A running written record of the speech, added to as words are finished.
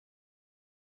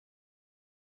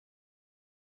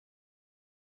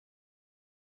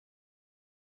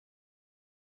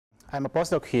I'm a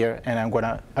postdoc here, and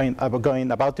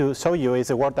I'm about to show you is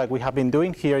the work that we have been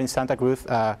doing here in Santa Cruz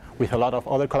with a lot of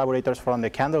other collaborators from the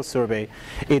Candle survey.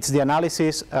 It's the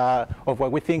analysis of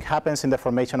what we think happens in the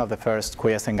formation of the first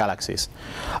quiescent galaxies.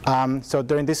 So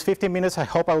during these 15 minutes, I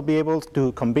hope I'll be able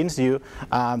to convince you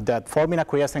that forming a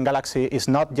quiescent galaxy is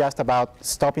not just about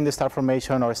stopping the star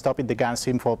formation or stopping the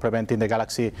Gantt for preventing the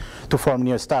galaxy to form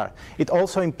near star. It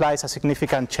also implies a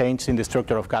significant change in the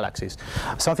structure of galaxies,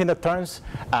 something that turns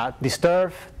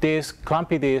disturbed disk,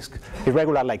 clumpy disk,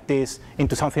 irregular like this,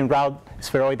 into something round,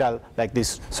 spheroidal like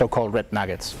these so-called red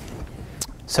nuggets.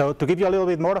 So to give you a little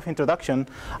bit more of introduction,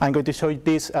 I'm going to show you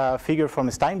this figure from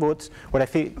Steinwoods, where I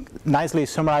think nicely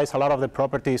summarize a lot of the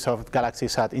properties of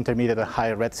galaxies at intermediate and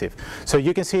higher redshift. So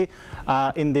you can see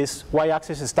in this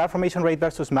y-axis star formation rate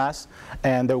versus mass,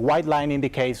 and the white line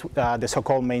indicates the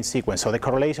so-called main sequence, so the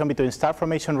correlation between star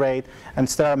formation rate and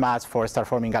stellar mass for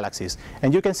star-forming galaxies.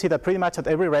 And you can see that pretty much at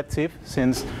every redshift,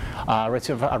 since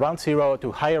redshift around 0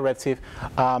 to higher redshift,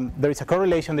 there is a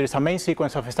correlation, there is a main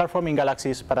sequence of star-forming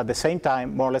galaxies, but at the same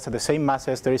time, more or less at the same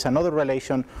masses, there is another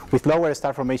relation with lower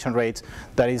star formation rates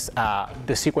that is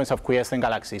the sequence of quiescent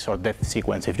galaxies, or death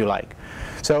sequence if you like.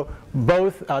 So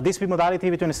both this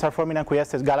bimodality between star forming and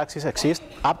quiescent galaxies exists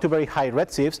up to very high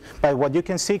redshifts, but what you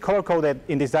can see color-coded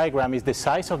in this diagram is the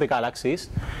size of the galaxies,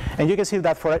 and you can see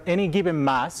that for any given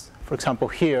mass, for example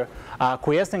here,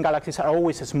 quiescent galaxies are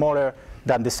always smaller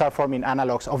than the star-forming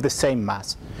analogs of the same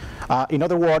mass. In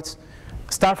other words,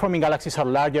 star-forming galaxies are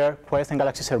larger, quiescent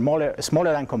galaxies are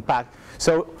smaller and compact.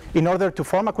 So in order to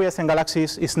form a quiescent galaxy,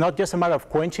 it's not just a matter of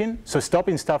quenching, so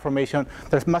stopping star formation.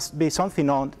 There must be something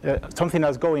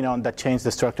else going on that changes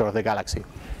the structure of the galaxy.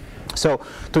 So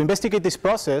to investigate this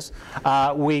process,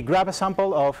 we grab a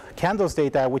sample of Candle's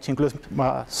data, which includes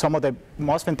some of the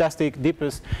most fantastic,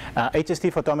 deepest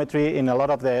HST photometry in a lot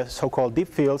of the so-called deep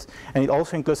fields, and it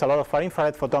also includes a lot of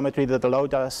far-infrared photometry that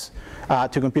allowed us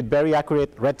to compute very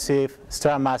accurate redshift,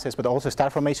 star masses, but also star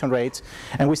formation rates.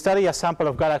 And we study a sample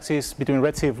of galaxies between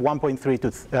redshift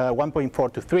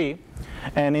 1.4 to 3.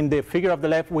 And in the figure of the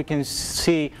left, we can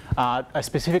see a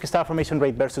specific star formation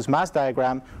rate versus mass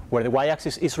diagram, where the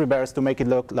y-axis is reversed to make it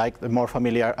look like the more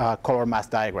familiar color mass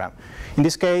diagram. In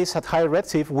this case, at higher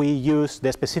redshift, we use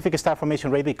the specific star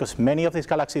formation rate because many of these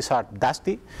galaxies are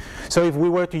dusty. So if we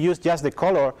were to use just the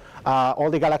color, all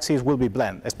the galaxies will be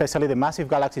blend, especially the massive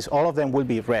galaxies. All of them will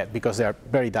be red because they're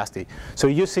very dusty. So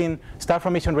using star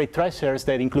formation rate tracers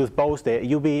that include both the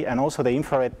UV and also the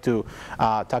infrared to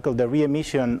tackle the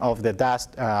re-emission of the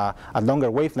dust at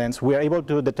longer wavelengths, we are able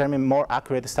to determine more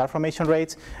accurate star formation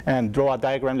rates and draw a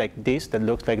diagram like this that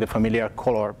looks like the familiar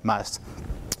color mass.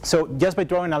 So just by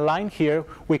drawing a line here,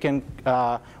 we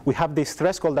have this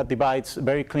threshold that divides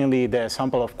very cleanly the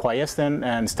sample of quiescent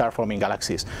and star-forming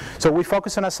galaxies. So we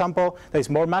focus on a sample that is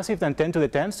more massive than 10 to the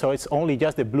 10, so it's only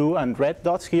just the blue and red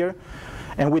dots here.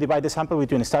 And we divide the sample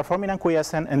between star-forming and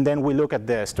quiescent, and then we look at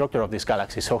the structure of this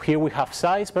galaxy. So here we have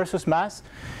size versus mass,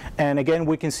 and again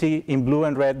we can see in blue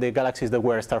and red the galaxies that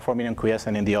were star-forming and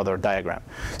quiescent in the other diagram.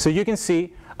 So you can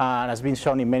see, and has been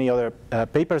shown in many other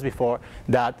papers before,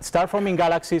 that star-forming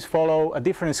galaxies follow a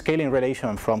different scaling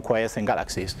relation from quiescent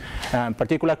galaxies. In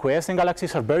particular, quiescent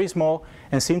galaxies are very small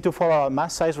and seem to follow a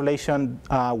mass-size relation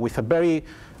with a very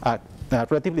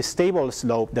relatively stable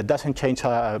slope that doesn't change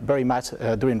very much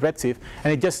during redshift,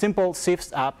 and it just simply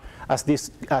shifts up as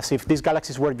if these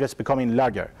galaxies were just becoming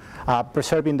larger,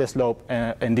 preserving the slope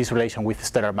in this relation with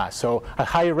stellar mass. So at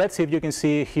higher redshift, you can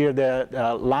see here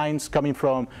the lines coming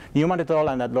from Newman et al.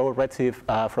 And at lower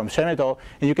redshift from Shen et al.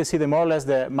 And you can see that more or less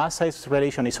the mass-size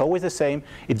relation is always the same.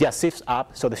 It just shifts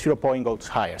up, so the 0 point goes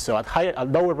higher. So at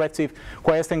lower redshift,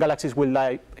 quiescent galaxies will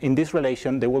lie in this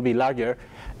relation. They will be larger,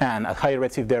 and at higher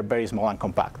redshift, they're very small and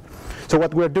compact. So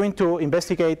what we're doing to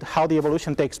investigate how the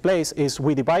evolution takes place is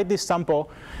we divide this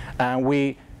sample, and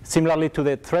we, similarly to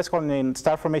the threshold in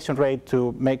star formation rate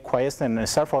to make quiescent and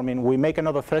star forming, we make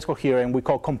another threshold here, and we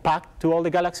call compact to all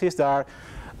the galaxies that are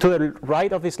to the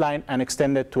right of this line and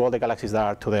extended to all the galaxies that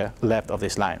are to the left of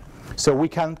this line. So we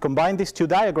can combine these two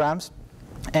diagrams,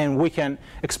 and we can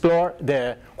explore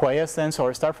the quiescence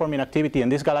or star-forming activity in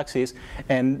these galaxies,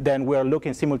 and then we're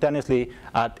looking simultaneously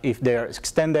at if they're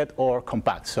extended or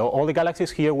compact. So all the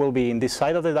galaxies here will be in this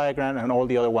side of the diagram, and all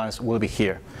the other ones will be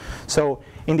here. So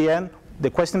in the end, the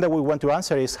question that we want to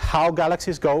answer is how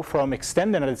galaxies go from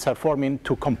extended and star-forming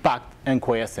to compact and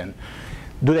quiescent.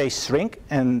 Do they shrink,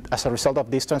 and as a result of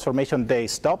this transformation, they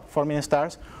stop forming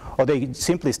stars? Or they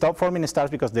simply stop forming stars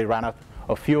because they ran out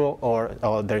of fuel, or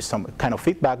there's some kind of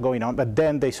feedback going on, but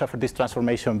then they suffer this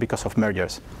transformation because of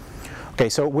mergers. Okay,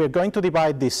 so we're going to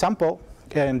divide this sample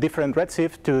different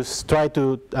redshifts to try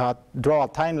to draw a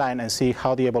timeline and see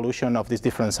how the evolution of these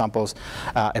different samples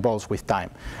evolves with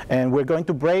time. And we're going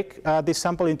to break this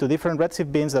sample into different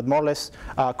redshift bins that more or less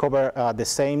cover the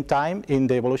same time in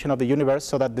the evolution of the universe,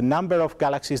 so that the number of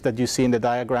galaxies that you see in the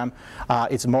diagram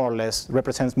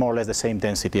represents more or less the same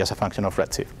density as a function of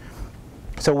redshift.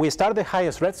 So we start the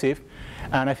highest redshift,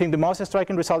 and I think the most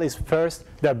striking result is, first,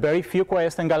 there are very few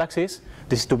quiescent galaxies.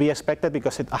 This is to be expected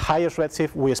because at a highest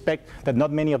redshift, we expect that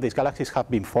not many of these galaxies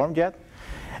have been formed yet.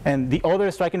 And the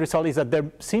other striking result is that there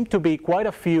seem to be quite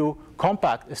a few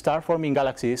compact star-forming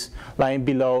galaxies lying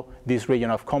below this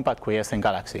region of compact quiescent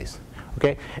galaxies.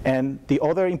 Okay? And the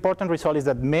other important result is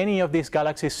that many of these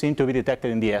galaxies seem to be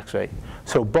detected in the X-ray.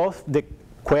 So both the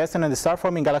quiescent and the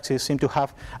star-forming galaxies seem to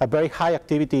have a very high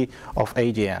activity of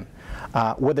AGN.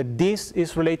 Whether this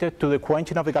is related to the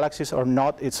quenching of the galaxies or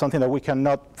not, it's something that we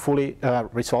cannot fully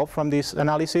resolve from this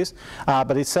analysis,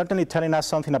 but it's certainly telling us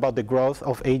something about the growth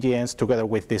of AGNs together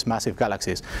with these massive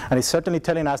galaxies. And it's certainly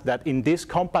telling us that in these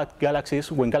compact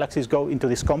galaxies, when galaxies go into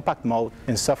this compact mode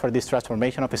and suffer this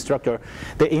transformation of the structure,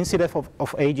 the incidence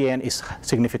of AGN is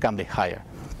significantly higher.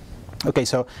 Okay,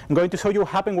 so I'm going to show you what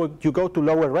happens when you go to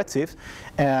lower redshift,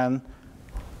 and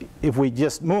if we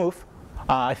just move,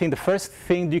 I think the first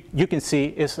thing you can see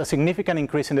is a significant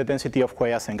increase in the density of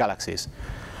quiescent galaxies.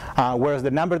 Whereas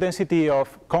the number density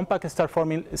of compact star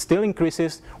forming still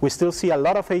increases, we still see a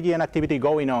lot of AGN activity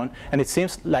going on, and it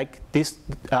seems like this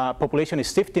population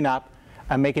is shifting up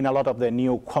and making a lot of the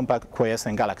new compact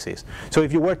quiescent galaxies. So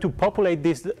if you were to populate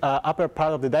this upper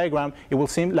part of the diagram, it will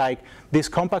seem like these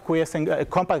compact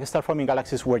star-forming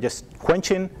galaxies were just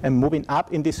quenching and moving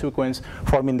up in this sequence,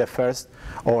 forming the first,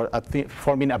 or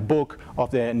forming a book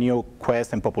of the new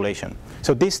quiescent population.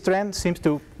 So this trend seems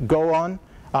to go on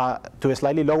to a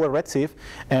slightly lower redshift,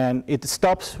 and it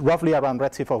stops roughly around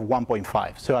redshift of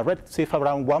 1.5. So a redshift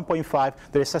around 1.5,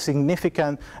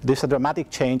 there's a dramatic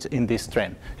change in this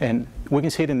trend. And we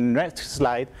can see it in the next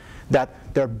slide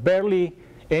that there are barely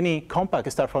any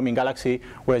compact star-forming galaxy,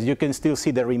 whereas you can still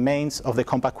see the remains of the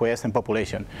compact quiescent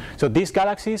population. So these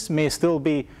galaxies may still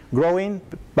be growing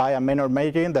by a minor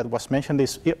margin that was mentioned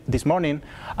this morning,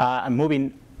 and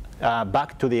moving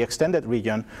back to the extended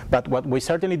region, but what we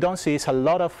certainly don't see is a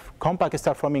lot of compact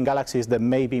star-forming galaxies that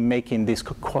may be making these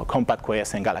compact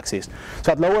quiescent galaxies.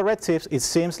 So at lower redshifts, it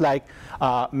seems like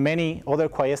many other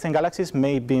quiescent galaxies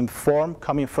may be formed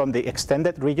coming from the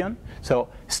extended region, so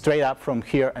straight up from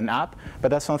here and up,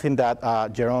 but that's something that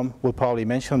Jerome will probably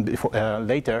mention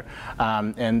later,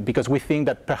 and because we think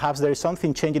that perhaps there is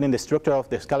something changing in the structure of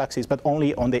these galaxies, but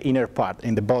only on the inner part,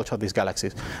 in the bulge of these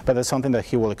galaxies. But that's something that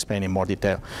he will explain in more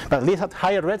detail. But at least at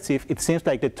higher redshift, it seems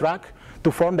like the track to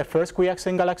form the first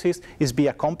quiescent galaxies is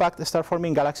via compact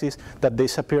star-forming galaxies that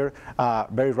disappear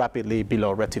very rapidly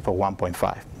below redshift of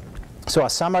 1.5. So a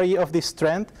summary of this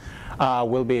trend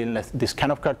will be in this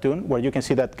kind of cartoon, where you can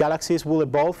see that galaxies will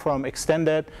evolve from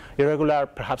extended, irregular,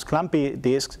 perhaps clumpy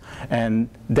disks, and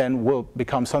then will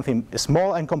become something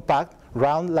small and compact,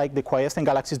 round like the quiescent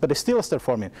galaxies, but still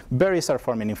star-forming, very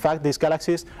star-forming. In fact, these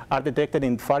galaxies are detected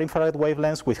in far infrared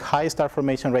wavelengths with high star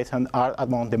formation rates and are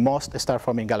among the most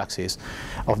star-forming galaxies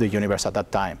of the universe at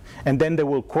that time. And then they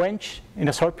will quench in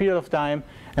a short period of time,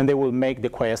 and they will make the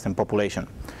quiescent population.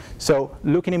 So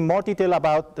looking in more detail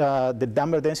about the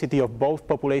number density of both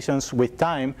populations with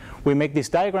time, we make this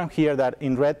diagram here that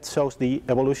in red shows the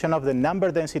evolution of the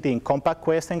number density in compact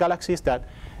quiescent galaxies that,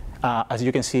 as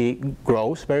you can see,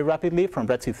 grows very rapidly from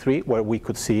redshift 3, where we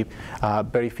could see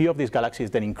very few of these galaxies,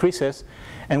 then increases.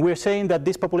 And we're saying that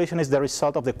this population is the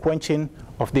result of the quenching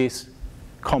of these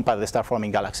compact star-forming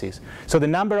galaxies. So the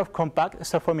number of compact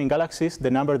star-forming galaxies,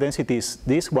 the number density is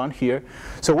this one here.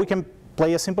 So we can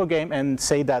play a simple game and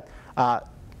say that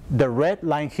the red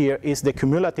line here is the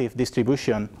cumulative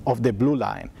distribution of the blue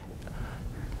line.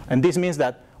 And this means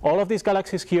that all of these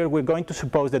galaxies here, we're going to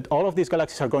suppose that all of these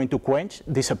galaxies are going to quench,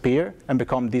 disappear, and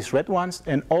become these red ones,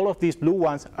 and all of these blue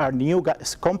ones are new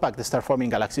compact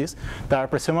star-forming galaxies that are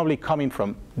presumably coming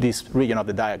from this region of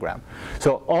the diagram.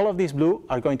 So all of these blue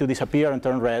are going to disappear and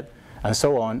turn red, and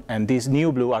so on, and these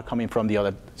new blue are coming from the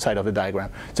other side of the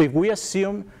diagram. So if we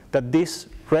assume that this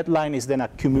red line is then a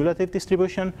cumulative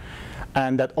distribution,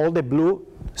 and that all the blue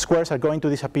squares are going to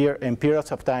disappear in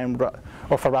periods of time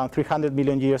of around 300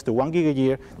 million years to 1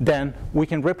 gigayear, then we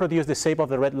can reproduce the shape of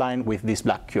the red line with these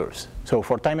black curves. So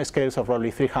for time scales of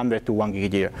roughly 300 to 1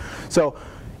 gigayear. So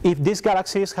if these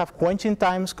galaxies have quenching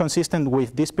times consistent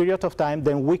with this period of time,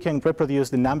 then we can reproduce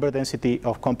the number density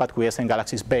of compact quiescent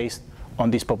galaxies based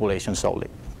on this population solely.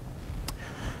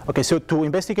 Okay, so to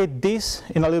investigate this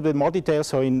in a little bit more detail,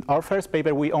 so in our first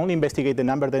paper, we only investigate the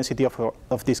number density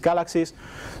of these galaxies.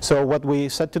 So what we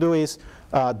set to do is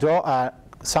draw a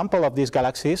sample of these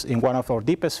galaxies in one of our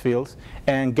deepest fields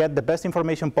and get the best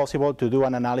information possible to do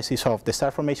an analysis of the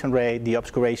star formation rate, the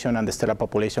obscuration, and the stellar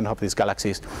population of these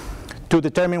galaxies to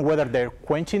determine whether their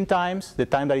quenching times, the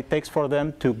time that it takes for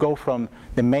them to go from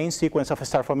the main sequence of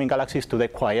star-forming galaxies to the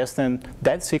quiescent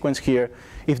dead sequence here,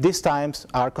 if these times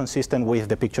are consistent with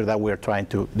the picture that we're trying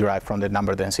to derive from the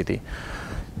number density.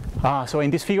 So in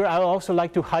this figure, I would also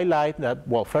like to highlight that,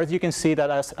 well, first you can see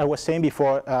that, as I was saying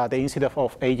before, the incidence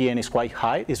of AGN is quite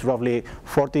high. It's roughly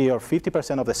 40 or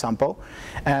 50% of the sample.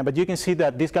 But you can see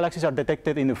that these galaxies are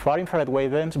detected in the far infrared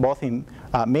wavelengths, both in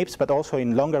MIPS, but also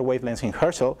in longer wavelengths in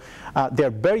Herschel. They're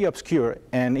very obscure,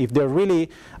 and if they're really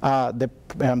the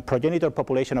progenitor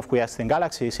population of quiescent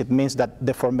galaxies, it means that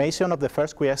the formation of the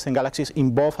first quiescent galaxies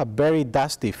involve a very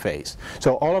dusty phase.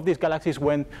 So all of these galaxies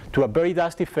went to a very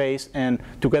dusty phase, and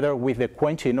together with the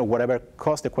quenching, or whatever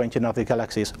caused the quenching of the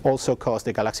galaxies, also caused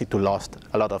the galaxy to lose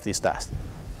a lot of this dust.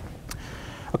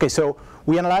 Okay, so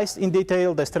we analyzed in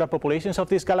detail the stellar populations of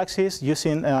these galaxies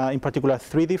using, in particular,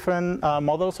 3 different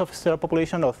models of stellar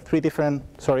population, of 3 different,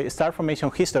 star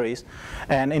formation histories.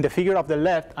 And in the figure of the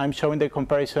left, I'm showing the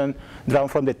comparison drawn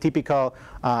from the typical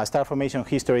star formation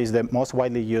histories, the most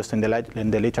widely used in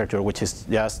the literature, which is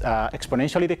just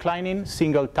exponentially declining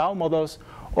single tau models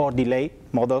or delayed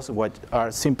models, which are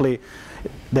simply,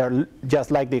 they're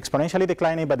just like the exponentially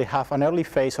declining, but they have an early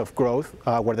phase of growth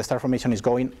where the star formation is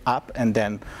going up and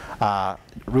then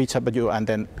reach up at you and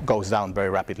then goes down very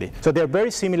rapidly. So they're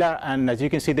very similar, and as you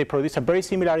can see, they produce a very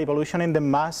similar evolution in the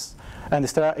mass and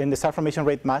in the star formation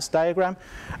rate mass diagram.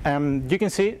 You can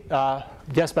see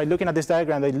just by looking at this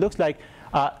diagram that it looks like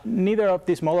neither of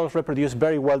these models reproduce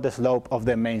very well the slope of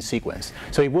the main sequence.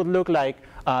 So it would look like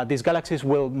these galaxies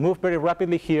will move very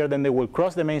rapidly here, then they will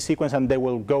cross the main sequence, and they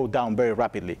will go down very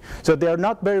rapidly. So they are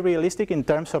not very realistic in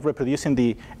terms of reproducing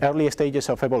the early stages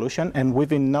of evolution, and we've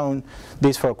been known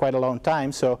this for quite a long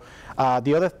time. So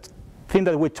the other thing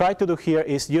that we try to do here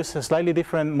is use slightly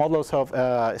different models of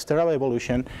stellar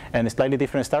evolution and slightly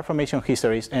different star formation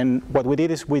histories. And what we did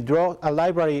is we draw a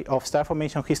library of star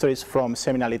formation histories from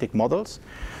semi-analytic models.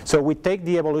 So we take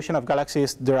the evolution of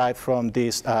galaxies derived from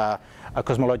these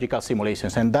cosmological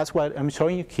simulations, and that's what I'm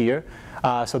showing you here.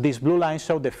 So these blue lines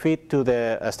show the fit to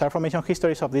the star formation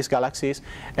histories of these galaxies,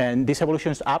 and these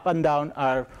evolutions up and down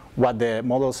are what the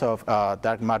models of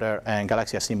dark matter and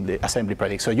galaxy assembly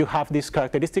predict. So you have these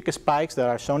characteristic spikes that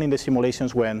are shown in the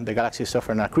simulations when the galaxies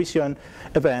suffer an accretion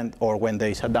event or when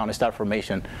they shut down a star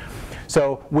formation.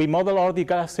 So we model all the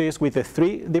galaxies with the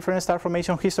 3 different star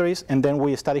formation histories, and then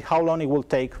we study how long it will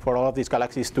take for all of these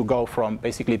galaxies to go from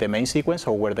basically the main sequence,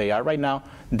 or where they are right now,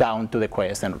 down to the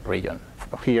quiescent region,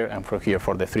 here and from here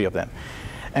for the 3 of them.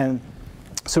 And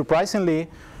surprisingly,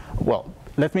 well,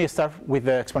 let me start with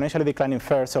the exponentially declining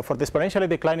first. So for the exponentially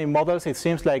declining models, it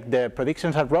seems like the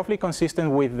predictions are roughly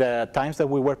consistent with the times that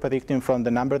we were predicting from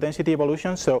the number density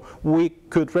evolution. So we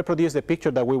could reproduce the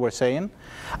picture that we were saying.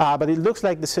 But it looks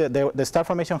like the star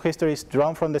formation histories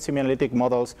drawn from the semi-analytic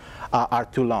models are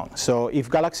too long. So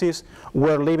if galaxies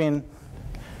were living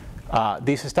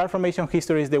these star formation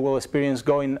histories, they will experience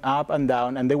going up and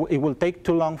down, and it will take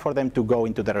too long for them to go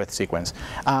into the red sequence.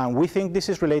 We think this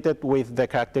is related with the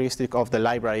characteristic of the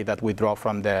library that we draw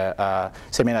from the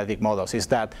semi-analytic models, is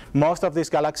that most of these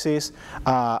galaxies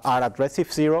are at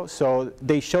redshift 0, so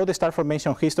they show the star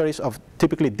formation histories of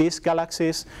typically these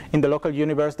galaxies in the local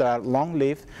universe that are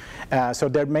long-lived. So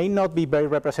there may not be very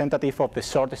representative of the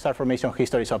short star formation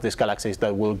histories of these galaxies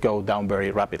that will go down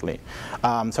very rapidly.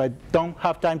 So I don't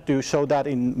have time to show that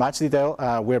in much detail.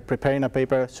 We're preparing a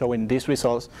paper showing these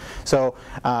results. So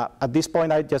at this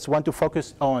point, I just want to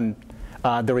focus on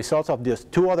the results of these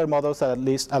 2 other models that at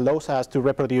least allows us to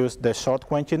reproduce the short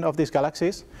quenching of these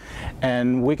galaxies.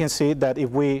 And we can see that if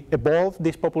we evolve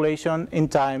this population in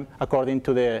time according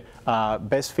to the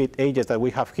best fit ages that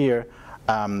we have here,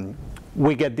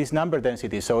 we get this number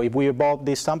density. So if we evolve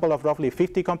this sample of roughly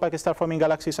 50 compact star-forming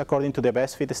galaxies according to the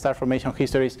best fit star formation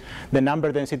histories, the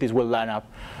number densities will line up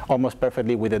almost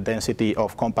perfectly with the density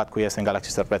of compact quiescent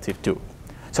galaxies at redshift 2.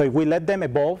 So if we let them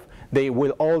evolve, they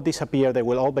will all disappear, they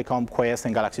will all become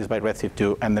quiescent galaxies by redshift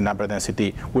 2, and the number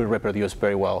density will reproduce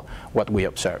very well what we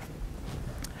observe.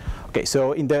 Okay,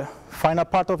 so in the final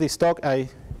part of this talk, I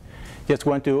just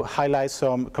want to highlight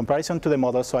some comparison to the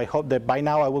models. So I hope that by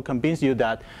now I will convince you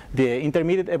that the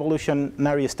intermediate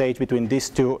evolutionary stage between these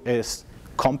 2 is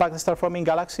compact star-forming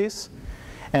galaxies,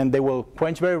 and they will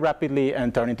quench very rapidly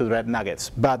and turn into red nuggets.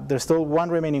 But there's still one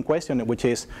remaining question, which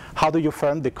is how do you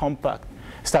form the compact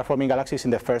star-forming galaxies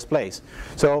in the first place.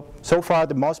 So far,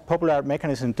 the most popular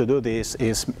mechanism to do this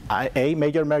is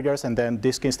major mergers and then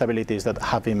disk instabilities that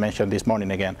have been mentioned this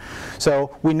morning again.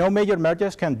 So we know major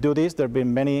mergers can do this. There have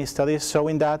been many studies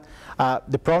showing that.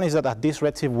 The problem is that at this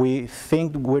redshift, we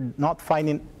think we're not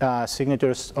finding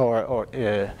signatures or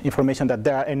information that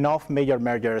there are enough major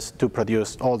mergers to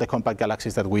produce all the compact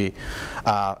galaxies that we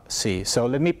see. So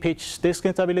let me pitch disk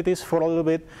instabilities for a little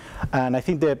bit. And I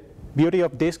think the beauty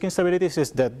of disk instabilities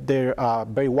is that they're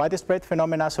very widespread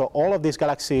phenomena. So all of these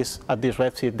galaxies at this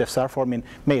redshift, the star forming,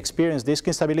 may experience disk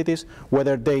instabilities.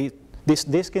 Whether these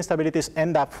disk instabilities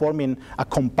end up forming a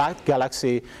compact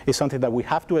galaxy is something that we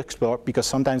have to explore, because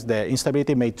sometimes the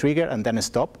instability may trigger and then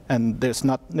stop, and there's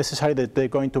not necessarily that they're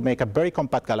going to make a very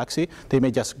compact galaxy. They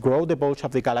may just grow the bulge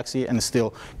of the galaxy and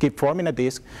still keep forming a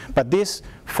disk. But this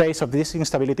phase of disk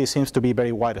instability seems to be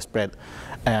very widespread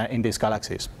in these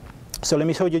galaxies. So let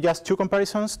me show you just two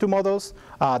comparisons, two models.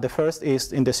 The first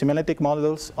is in the semianalytic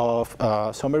models of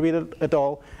Somerville et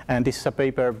al. And this is a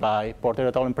paper by Porter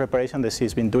et al. In preparation that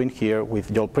he's been doing here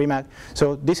with Joel Primack.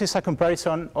 So this is a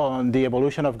comparison on the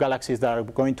evolution of galaxies that are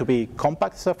going to be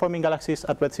compact star-forming galaxies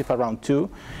at redshift around 2.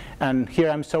 And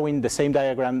here I'm showing the same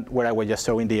diagram where I was just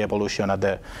showing the evolution at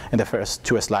in the first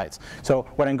two slides. So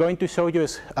what I'm going to show you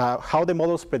is how the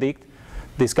models predict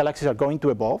these galaxies are going to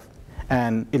evolve.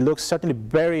 And it looks certainly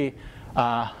very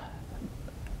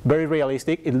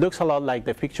realistic. It looks a lot like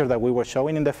the picture that we were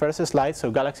showing in the first slide.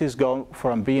 So galaxies go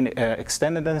from being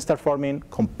extended and star forming,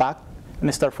 compact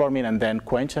and star forming, and then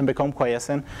quench and become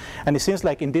quiescent. And it seems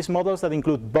like in these models that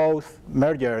include both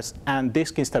mergers and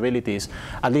disk instabilities,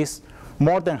 at least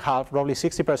more than half, probably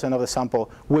 60% of the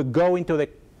sample, will go into the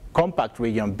compact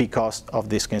region because of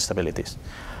disk instabilities.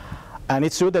 And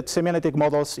it's true that semianalytic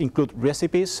models include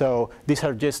recipes, so these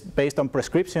are just based on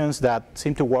prescriptions that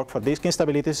seem to work for disk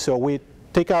instabilities. So we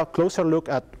take a closer look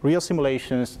at real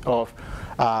simulations of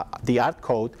the ART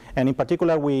code, and in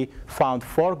particular we found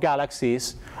 4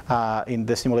 galaxies in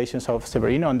the simulations of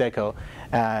Severino and Deckel.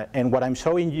 And what I'm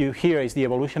showing you here is the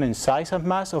evolution in size and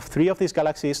mass of 3 of these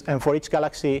galaxies, and for each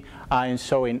galaxy I'm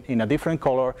showing in a different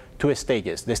color 2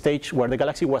 stages. The stage where the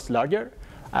galaxy was larger,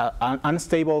 an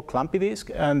unstable clumpy disk,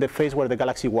 and the phase where the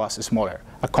galaxy was smaller,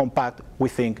 a compact, we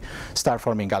think,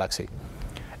 star-forming galaxy.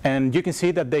 And you can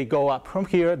see that they go up from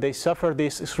here. They suffer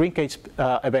this shrinkage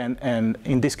event, and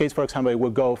in this case, for example, it will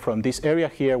go from this area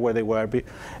here where they were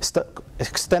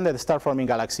extended star-forming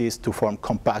galaxies to form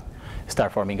compact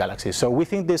star-forming galaxies. So we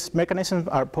think these mechanisms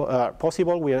are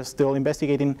possible. We are still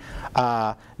investigating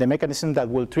the mechanism that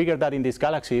will trigger that in this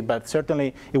galaxy, but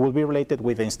certainly it will be related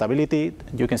with instability.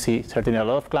 You can see certainly a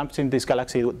lot of clumps in this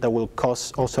galaxy that will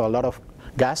cause also a lot of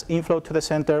gas inflow to the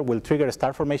center, will trigger a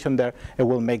star formation there, and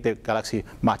will make the galaxy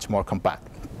much more compact.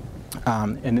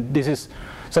 And this is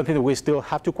something that we still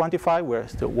have to quantify. We're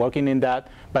still working in that,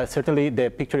 but certainly the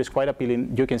picture is quite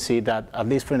appealing. You can see that at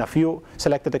least from a few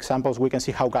selected examples, we can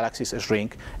see how galaxies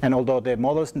shrink. And although the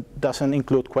models doesn't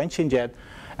include quenching yet,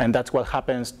 and that's what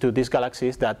happens to these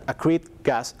galaxies that accrete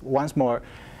gas once more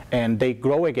and they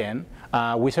grow again,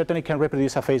 we certainly can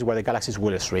reproduce a phase where the galaxies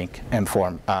will shrink and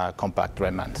form compact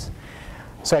remnants.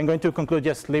 So I'm going to conclude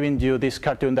just leaving you this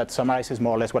cartoon that summarizes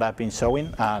more or less what I've been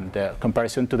showing and the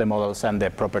comparison to the models and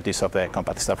the properties of the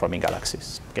compact star-forming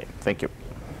galaxies. Okay, thank you.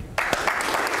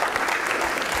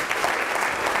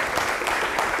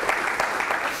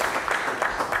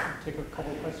 Take a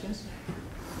couple of questions.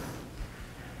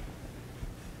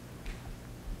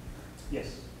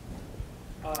 Yes.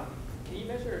 Can you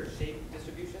measure shape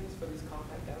distributions for these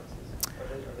compact galaxies? Or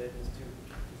are they just too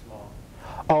small?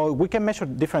 Oh, we can measure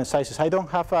different sizes. I don't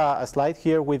have a slide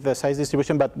here with the size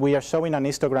distribution, but we are showing an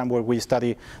histogram where we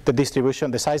study the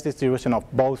distribution, the size distribution of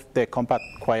both the compact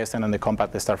quiescent and the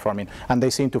compact star forming, and they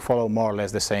seem to follow more or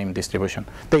less the same distribution.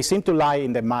 They seem to lie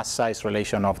in the mass-size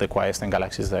relation of the quiescent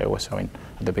galaxies that I was showing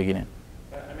at the beginning.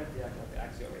 I meant the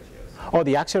axial ratios. Oh,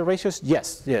 the axial ratios?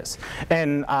 Yes, yes.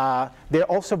 And they're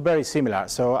also very similar.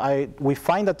 So we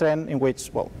find a trend in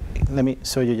which, well, let me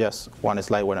show you just one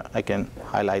slide where I can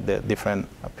highlight the different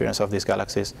appearance of these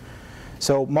galaxies.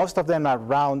 So most of them are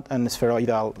round and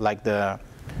spheroidal like the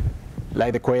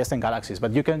quiescent galaxies.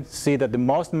 But you can see that the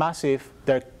most massive,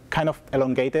 they're kind of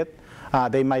elongated.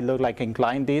 They might look like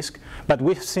inclined disk. But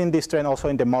we've seen this trend also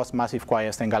in the most massive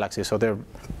quiescent galaxies. So there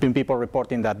have been people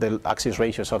reporting that the axis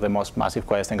ratios of the most massive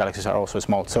quiescent galaxies are also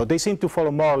small. So they seem to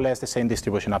follow more or less the same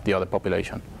distribution of the other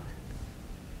population.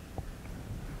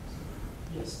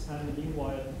 Yes, and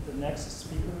meanwhile, the next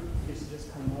speaker is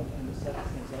just coming up and set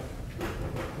things up.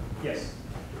 Yes.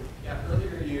 Yeah,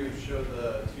 earlier you showed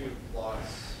the 2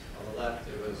 plots on the left.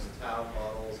 It was tau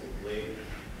models of late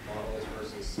models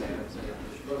versus SAMs? And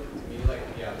it looked to me like,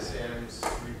 yeah, the SAMs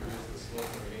reproduce the slope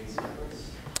of the main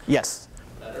sequence Yes.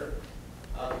 better.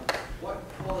 What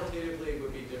qualitatively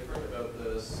would be different about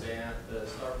the star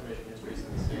formation histories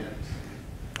in the SAMs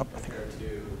compared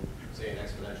to, say, an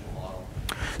exponential model?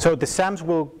 So the SAMs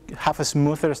will have a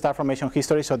smoother star formation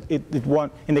history, so it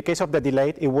won't, in the case of the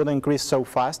delayed, it wouldn't increase so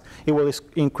fast. It will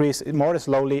increase more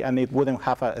slowly, and it wouldn't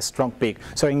have a strong peak.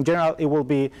 So in general, it will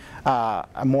be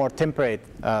a more temperate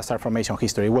star formation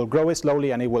history. It will grow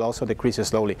slowly, and it will also decrease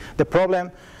slowly. The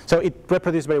problem, so it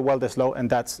reproduces very well the slow, and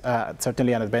that's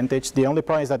certainly an advantage. The only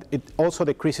problem is that it also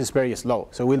decreases very slow.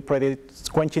 So we'll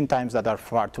predict quenching times that are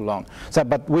far too long. So,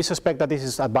 but we suspect that this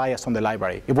is a bias on the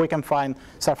library. If we can find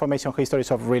star formation histories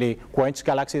of really quenched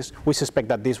galaxies, we suspect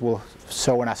that this will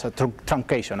show us a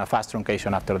truncation, a fast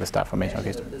truncation after the star formation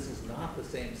history. This is not the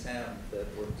same SAM that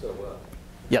worked so well.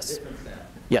 Yes. Different SAM.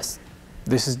 Yes.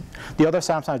 This is, the other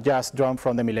SAMs are just drawn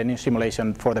from the Millennium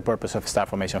simulation for the purpose of star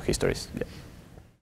formation histories. Yeah.